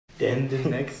Then the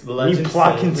next legend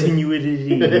plot said...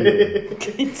 continuity.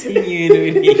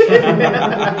 Continuity.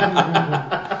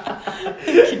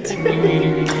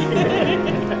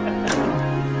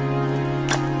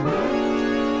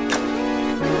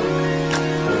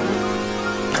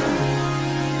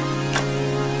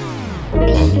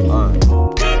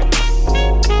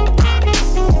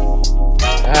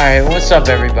 Alright, what's up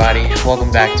everybody?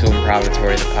 Welcome back to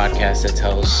Improvatory, the podcast that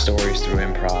tells stories through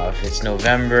improv. It's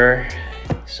November,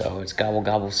 so it's Gobble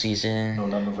Gobble season. No,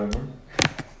 not November.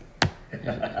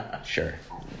 Sure,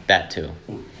 that too.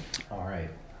 All right.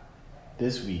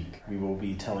 This week, we will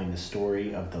be telling the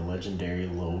story of the legendary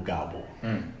Lil Gobble.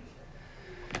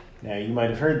 Now, you might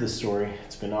have heard this story.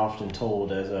 It's been often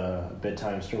told as a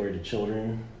bedtime story to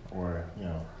children or,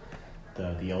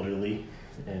 the elderly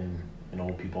in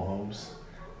old people homes.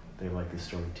 They like this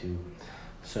story too.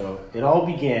 So, it all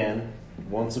began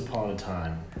once upon a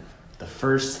time, the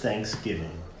first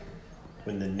Thanksgiving,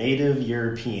 when the native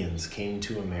Europeans came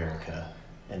to America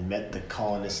and met the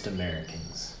colonist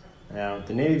Americans. Now,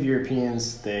 the native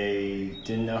Europeans, they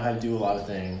didn't know how to do a lot of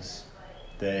things.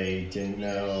 They didn't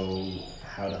know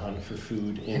how to hunt for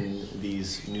food in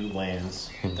these new lands.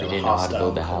 They didn't know how to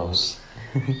build a house.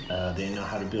 They didn't know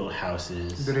how to build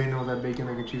houses. Do they know that bacon,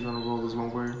 egg, and cheese on a roll is one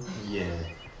word? Yeah.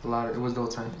 It was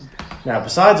those times. Now,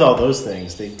 besides all those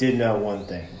things, they did know one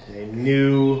thing. They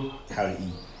knew how to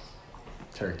eat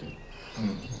turkey.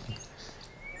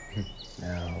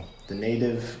 Now, the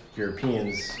native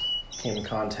Europeans came in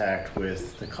contact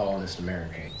with the colonist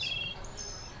Americans.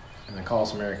 And the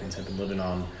colonist Americans had been living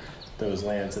on those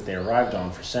lands that they arrived on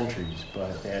for centuries,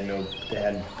 but they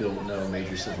hadn't built no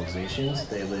major civilizations.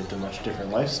 They lived a much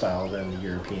different lifestyle than the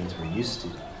Europeans were used to.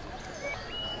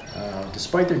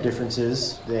 Despite their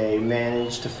differences, they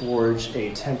managed to forge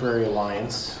a temporary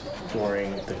alliance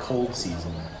during the cold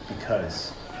season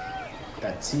because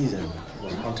that season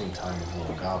was hunting time of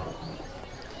Lil Gobble.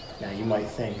 Now, you might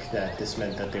think that this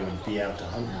meant that they would be out to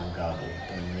hunt Lil Gobble,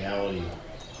 but in reality,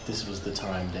 this was the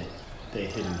time that they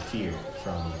hid in fear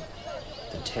from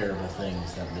the terrible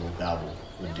things that Lil Gobble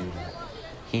would do to them.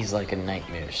 He's like a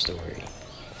nightmare story.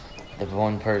 The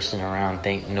one person around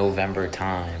November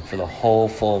time for the whole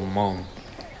full month,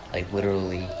 like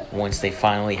literally once they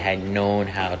finally had known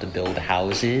how to build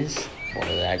houses, or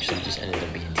it actually just ended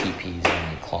up being teepees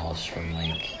and like cloths from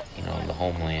the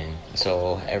homeland.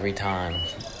 So every time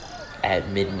at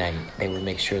midnight they would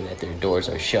make sure that their doors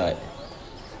are shut,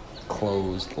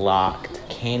 closed, locked,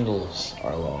 candles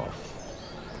are off,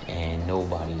 and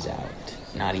nobody's out.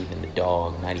 Not even the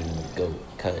dog, not even the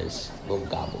goat, because Lil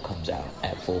Gobble comes out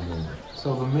at full moon.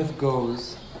 So the myth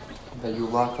goes that you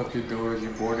lock up your doors, you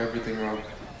board everything up,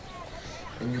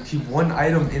 and you keep one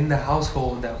item in the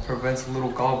household that prevents Lil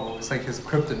Gobble. It's like his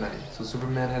kryptonite. So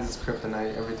Superman has his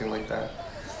kryptonite, everything like that.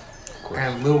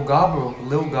 And Lil Gobble,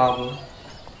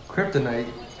 kryptonite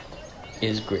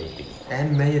Is gravy.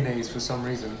 and mayonnaise for some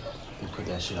reason. You put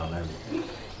that shit on everything.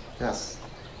 Yes.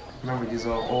 Remember, these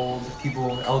are old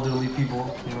people, elderly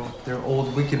people, their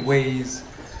old wicked ways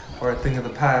are a thing of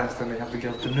the past and they have to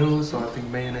get up the news, so I think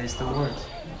mayonnaise still works.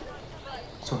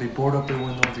 So they board up their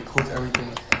windows, they close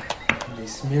everything, and they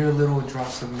smear little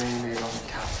drops of mayonnaise on the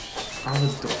couch, on the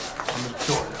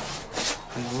doorknob,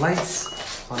 and the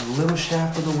lights on the little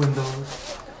shaft of the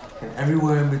windows, and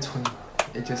everywhere in between.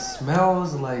 It just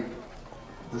smells like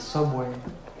the subway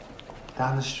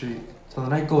down the street. So the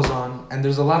night goes on, and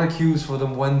there's a lot of cues for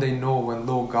them when they know when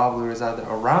Lil Gobbler is either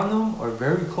around them or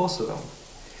very close to them.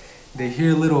 They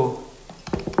hear little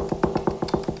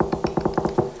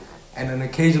and an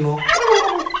occasional.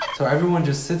 So everyone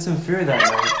just sits in fear that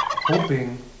night,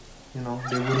 hoping,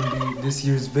 they wouldn't be this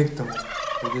year's victim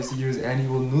or this year's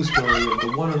annual news story of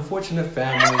the one unfortunate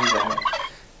family that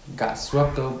got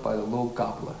swept up by the Lil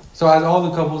Gobbler. So as all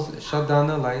the couples shut down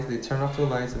their lights, they turn off their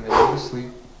lights and they go to sleep.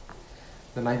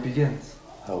 The night begins.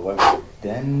 However,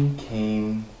 then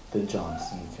came the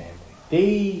Johnson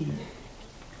family.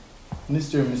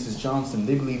 Mr. and Mrs. Johnson,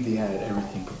 they believed they had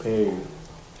everything prepared.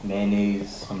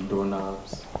 Mayonnaise on the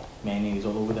doorknobs, mayonnaise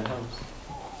all over the house.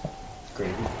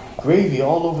 Gravy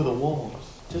all over the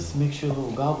walls, just to make sure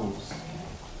Lil Gobbles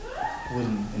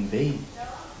wouldn't invade.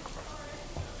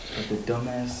 But the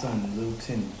dumbass son, Lil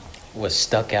Timmy, Was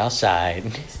stuck outside.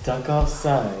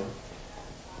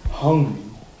 hungry.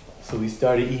 So we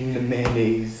started eating the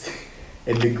mayonnaise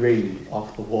and the gravy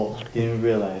off the wall. Didn't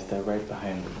realize that right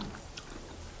behind him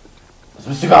was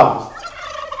Mr. Gobbles.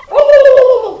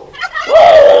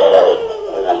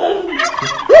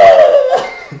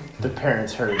 The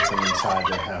parents heard from inside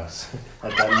their house.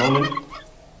 At that moment,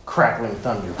 crackling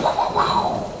thunder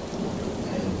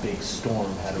and a big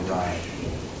storm had arrived.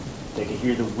 They could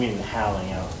hear the wind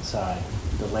howling outside,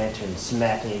 the lantern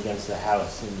smacking against the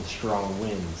house in the strong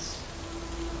winds.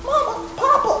 "Mama,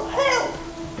 Papa, help!"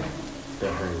 they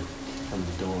heard from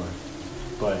the door.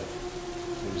 But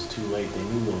it was too late. They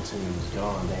knew little Timmy was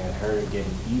gone. They had heard him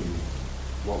getting eaten.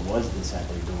 What was this at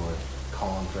their door?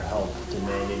 Calling for help,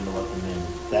 demanding to let them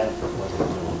in. That wasn't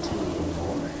little Timmy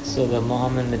anymore. So the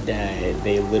mom and the dad,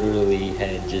 they literally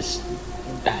had just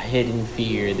hidden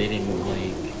fear. They were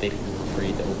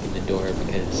afraid to open the door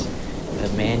because the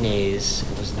mayonnaise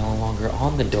was no longer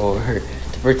on the door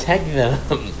to protect them.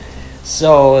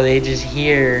 So they just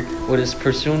hear what is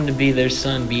presumed to be their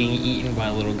son being eaten by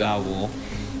Lil Gobble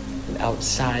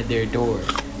outside their door.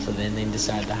 So then they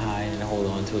decide to hide and hold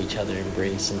on to each other,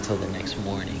 embrace until the next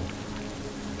morning.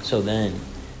 So then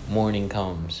morning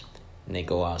comes and they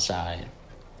go outside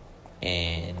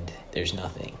and there's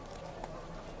nothing.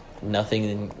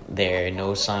 Nothing there,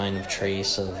 no sign of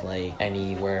trace of like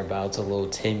any whereabouts of little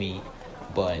Timmy,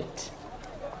 but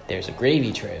there's a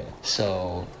gravy trail.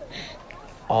 So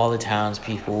all the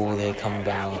townspeople, they come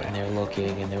about and they're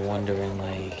looking and they're wondering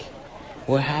like,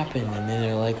 what happened? And then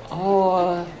they're like,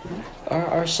 oh,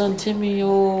 our son Timmy,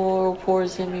 oh, poor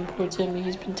Timmy,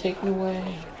 he's been taken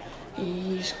away.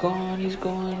 He's gone, he's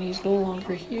no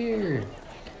longer here.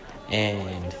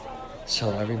 And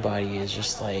so everybody is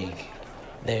just like,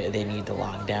 they need to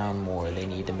lock down more. They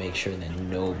need to make sure that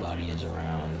nobody is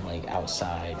around, like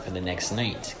outside for the next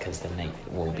night, because the night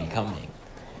will be coming.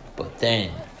 But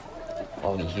then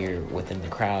all you hear within the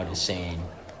crowd is saying,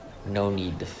 no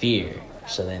need to fear.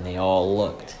 So then they all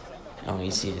looked. And all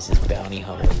you see is this bounty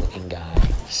hunter looking guy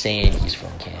saying he's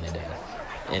from Canada.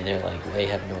 And they're like, they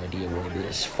have no idea where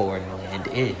this foreign land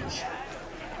is.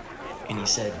 And he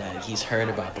said that he's heard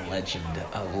about the legend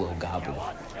of Lil Gobble.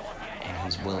 And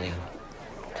he's willing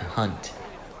to hunt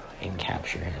and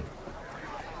capture him.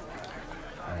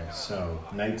 Alright, so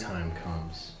nighttime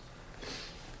comes.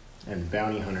 And the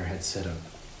bounty hunter had set up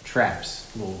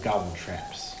traps, little gobble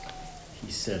traps.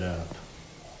 He set up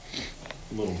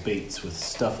little baits with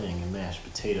stuffing and mashed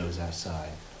potatoes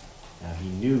outside. Now he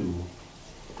knew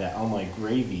that unlike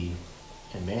gravy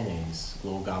and mayonnaise,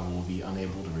 Lil Gobble would be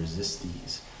unable to resist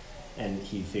these. And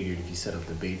he figured if he set up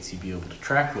the baits, he'd be able to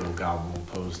track Lil Gobble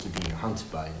opposed to being hunted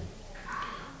by him.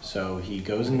 So he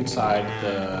goes inside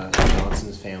the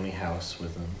Johnson's family house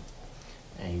with him,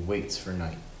 and he waits for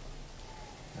night.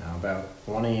 Now about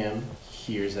 1 a.m.,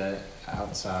 he hears that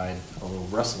outside a little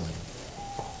rustling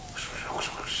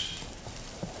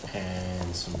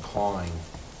and some clawing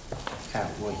at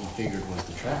what he figured was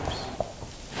the traps.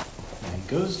 And he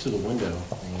goes to the window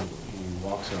and he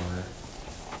walks over,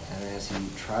 and as he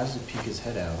tries to peek his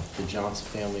head out, the Johnson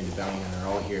family and the bounty hunter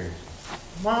all hear,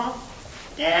 "Mom,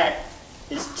 Dad,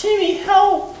 it's Timmy,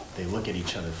 help!" They look at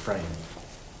each other frightened.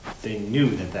 They knew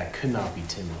that that could not be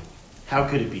Timmy. How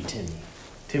could it be Timmy?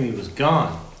 Timmy was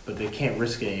gone, but they can't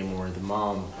risk it anymore. The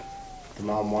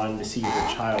mom wanted to see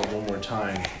her child one more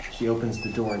time. She opens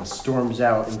the door and storms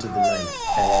out into the night.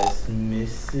 As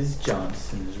Mrs.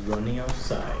 Johnson is running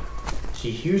outside,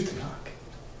 she hears the knock.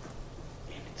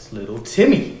 And it's little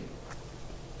Timmy.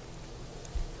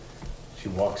 She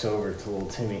walks over to little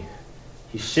Timmy.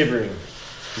 He's shivering.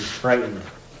 He's frightened,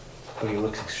 but he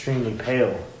looks extremely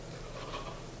pale.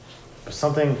 But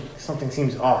something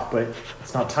seems off, but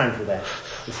it's not time for that.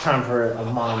 It's time for a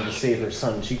mom to save her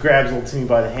son. She grabs little Timmy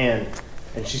by the hand,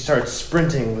 and she starts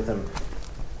sprinting with him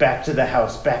back to the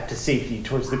house, back to safety,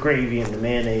 towards the gravy and the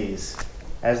mayonnaise.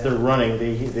 As they're running,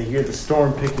 they hear the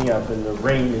storm picking up, and the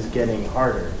rain is getting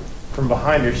harder. From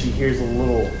behind her, she hears a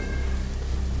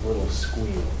little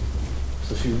squeal.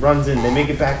 So she runs in, they make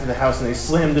it back to the house, and they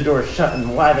slam the door shut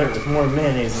and lather it with more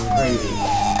mayonnaise and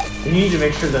gravy. They need to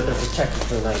make sure that they're protected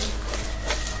for the night.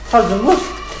 Husband, look!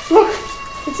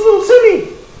 It's little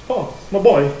Timmy! Oh, my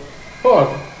boy.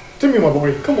 Oh, Timmy, my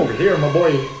boy. Come over here, my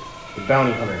boy. The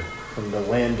bounty hunter from the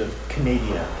land of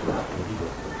Canada.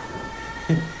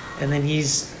 And then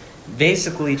he's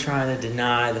basically trying to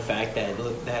deny the fact that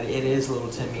it is little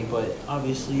Timmy, but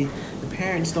obviously the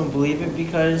parents don't believe it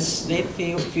because they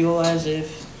feel as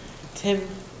if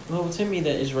little Timmy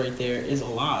that is right there is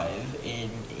alive and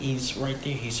he's right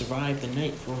there. He survived the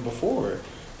night from before.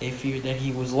 They feared that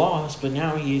he was lost, but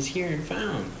now he is here and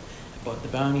found. But the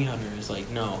bounty hunter is like,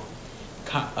 no,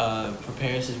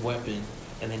 prepares his weapon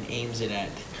and then aims it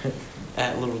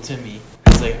at little Timmy.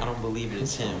 He's like, I don't believe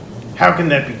it's him. How can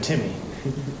that be Timmy?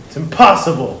 It's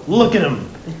impossible. Look at him.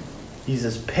 He's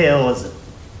as pale as a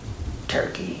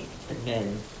turkey. And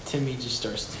then Timmy just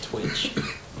starts to twitch,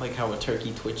 like how a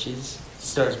turkey twitches. He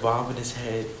starts bobbing his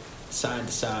head side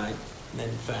to side, and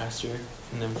then faster,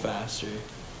 and then faster.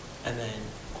 And then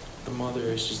the mother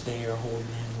is just there holding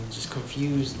him, just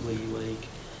confusedly, like,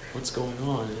 what's going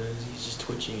on? And he's just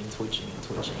twitching and twitching and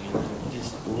twitching, and then he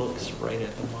just looks right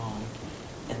at the mom,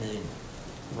 and then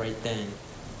right then,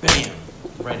 bam,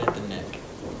 right at the neck.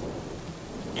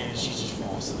 And she just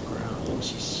falls to the ground, and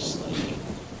she's just like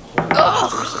holding on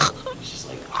to herself. She's just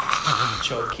like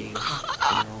choking in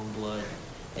her own blood.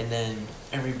 And then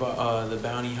everybody, the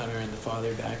bounty hunter and the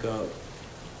father back up,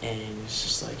 and it's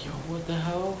just like, yo, what the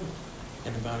hell?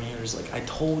 And the bounty hunter's like, I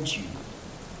told you,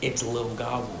 it's Lil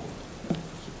Gobble.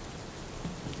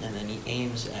 And then he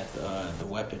aims at the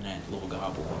weapon at Lil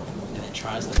Gobble, and then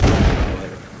tries to fire,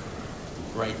 but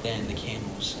right then the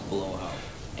candles blow out,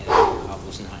 and Lil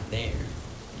Gobble's not there.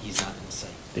 He's not in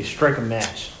sight. They strike a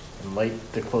match and light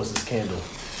the closest candle.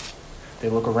 They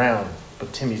look around,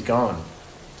 but Timmy's gone,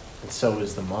 and so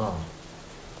is the mom.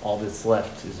 All that's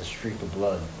left is a streak of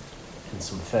blood and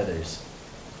some feathers.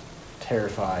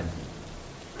 Terrified,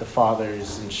 the father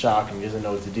is in shock and he doesn't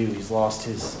know what to do. He's lost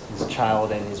his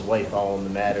child and his wife all in the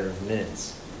matter of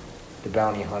minutes. The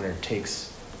bounty hunter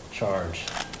takes charge.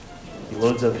 He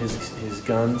loads up his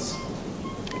guns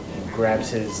and grabs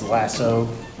his lasso,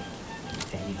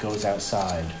 and he goes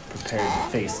outside, prepared to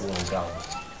face Lil Gobble.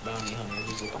 Bounty hunter,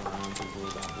 he's looking around for Lil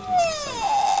Gobble, he's in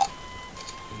sight.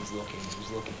 He's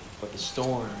looking, but the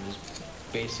storm is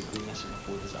basically messing up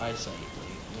with his eyesight,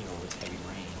 like, with heavy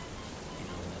rain,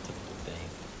 that typical thing.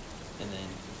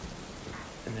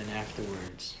 And then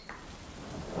afterwards,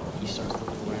 he starts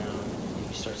looking around, and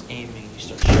he starts aiming, he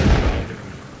starts shooting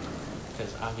randomly,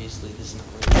 because obviously this is not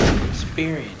really an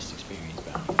experienced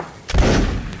bounty hunter.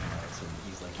 So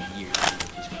he's like a year into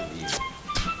his career.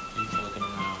 He's looking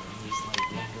around, and he's like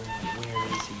wondering, like, where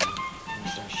is he? And he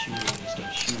starts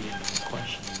shooting, and he's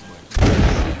questioning what he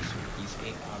sees. So he's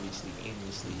obviously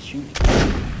aimlessly shooting.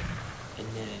 And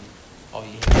then all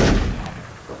you hear is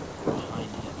behind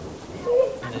him.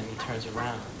 And then he turns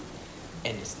around,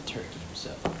 and it's the turkey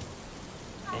himself.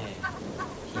 And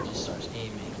he just starts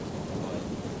aiming, but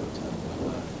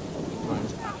he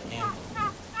runs out of ammo.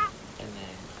 And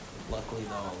then, luckily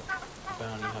though, the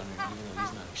bounty hunter, even though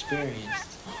he's not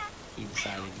experienced, he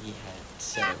decided he had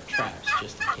set up traps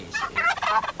just in case if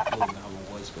Lil Gobble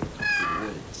was going to come through the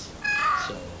woods.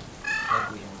 So,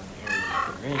 luckily around the area that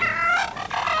they're in,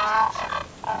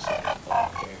 he set up a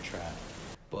bear trap.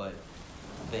 But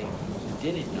the thing he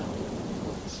didn't know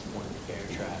was one of the bear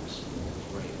traps was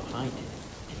right behind him,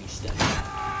 and he stepped out.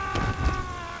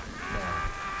 Now,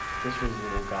 this was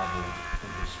Lil Gobble in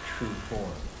his true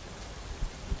form.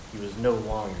 He was no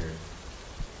longer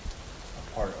a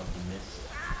part of the mist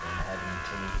and having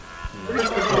Timmy. He was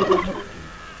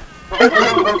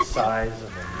the size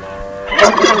of a large,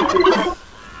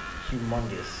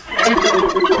 humongous.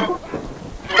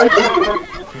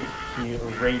 He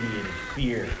irradiated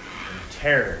fear and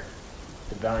terror.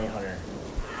 The bounty hunter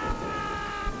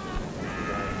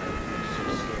was so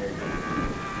scared.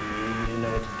 He didn't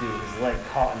know what to do. His leg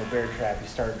caught in the bear trap. He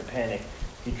started to panic.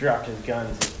 He dropped his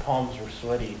guns. His palms were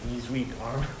sweaty. Knees weak.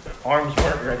 Arms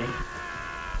weren't ready.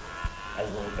 As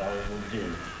Lil Gobble would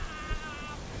do.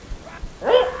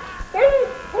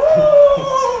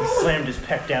 He slammed his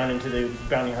pec down into the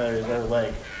bounty hunter's other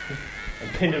leg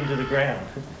and pinned him to the ground.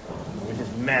 With his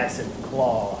massive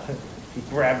claw, he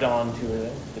grabbed onto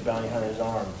the bounty hunter's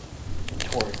arm and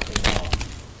tore it clean off.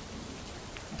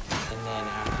 And then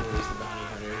afterwards, the bounty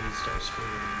hunter, he starts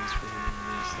screaming, and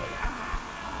he's like,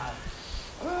 ah,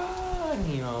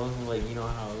 like,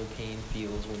 how the pain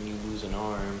feels when you lose an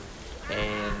arm.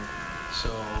 And so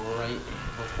right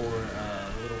before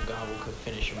Lil Gobble could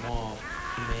finish him off,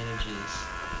 he manages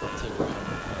to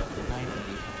grab the knife that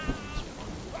he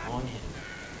had on him,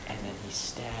 and then he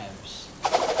stabs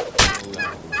Lil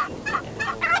Gobble. And then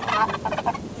Lil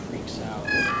Gobble freaks out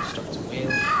and starts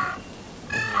wailing.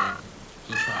 And then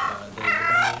the bounty hunter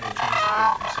tries to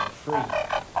break himself free.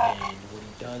 And what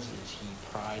he does is he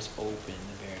pries open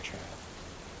the bear trap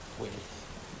with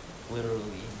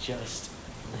literally just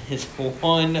his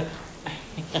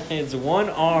one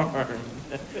arm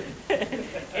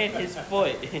and his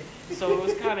foot. So it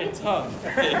was kind of tough.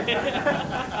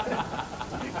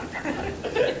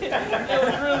 It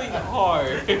was really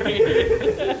hard.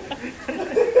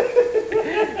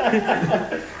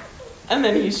 And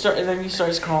then he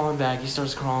starts crawling back.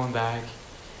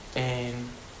 And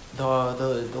the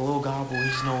Lil Gobble,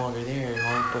 he's no longer there,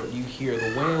 but you hear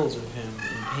the wails of him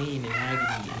in pain and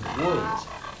agony in the woods.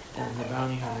 And the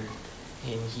bounty hunter,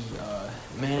 and he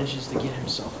manages to get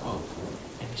himself up,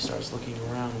 and he starts looking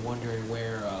around, wondering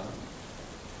where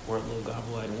Lil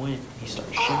Gobble had went. He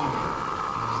starts shouting.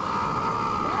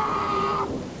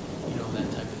 He's like, that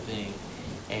type of thing.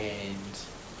 And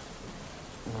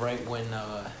right when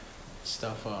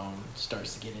stuff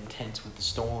starts to get intense with the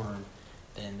storm,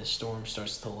 then the storm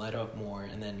starts to let up more,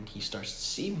 and then he starts to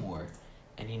see more,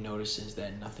 and he notices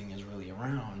that nothing is really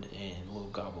around, and Lil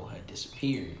Gobble had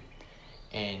disappeared.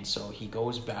 And so he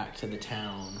goes back to the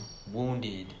town,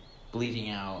 wounded, bleeding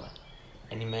out,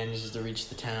 and he manages to reach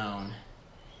the town,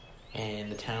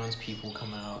 and the townspeople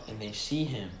come out, and they see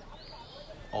him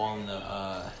on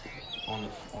the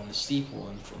steeple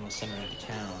in the center of the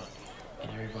town, and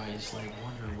everybody's like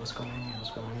wondering what's going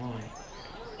on,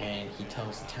 and he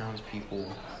tells the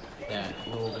townspeople that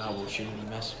Lil Gobble shouldn't be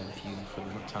messing with you for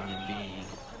the time being,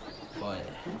 but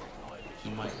he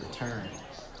might return.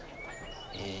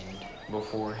 And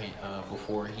before he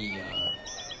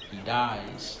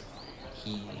dies,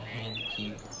 he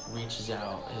reaches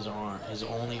out his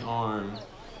only arm,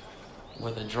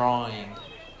 with a drawing.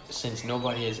 Since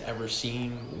nobody has ever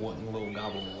seen what Lil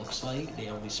Gobble looks like, they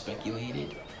only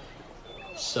speculated.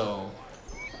 So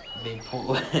he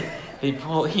pulls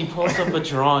up a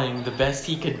drawing, the best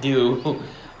he could do,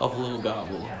 of Lil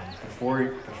Gobble.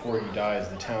 Before he dies,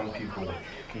 the town people are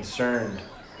concerned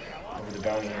over the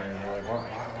bounty hunter, and they're like,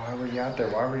 why were you out there?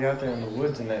 Why were you out there in the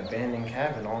woods in that abandoned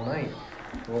cabin all night?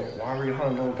 Why were you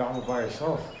hunting Lil Gobble by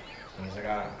yourself? And he's like,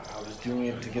 I was doing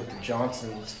it to get the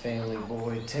Johnson's family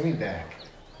boy Timmy back,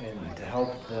 and to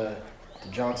help the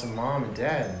Johnson mom and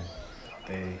dad.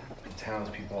 And the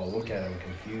townspeople all look at him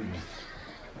confused,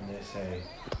 and they say,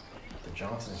 the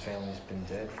Johnson's family's been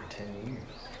dead for 10 years.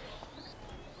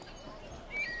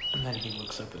 And then he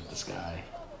looks up at the sky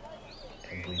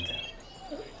And bleeds out.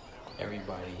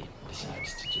 Everybody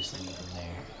decides to just leave him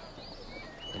there.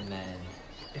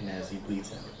 And as he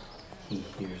bleeds out, he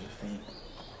hears a faint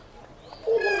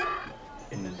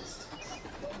in the distance.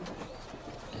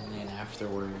 And then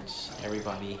afterwards,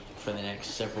 everybody for the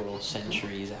next several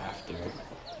centuries after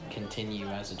continue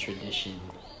as a tradition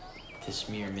to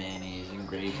smear mayonnaise and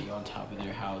gravy on top of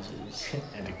their houses.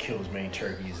 And to kill as many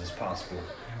turkeys as possible.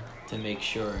 To make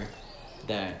sure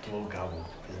that Lil Gobble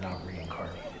is not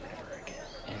reincarnated ever again.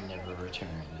 And never returns.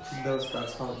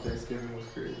 That's how Thanksgiving was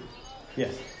created.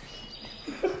 Yes.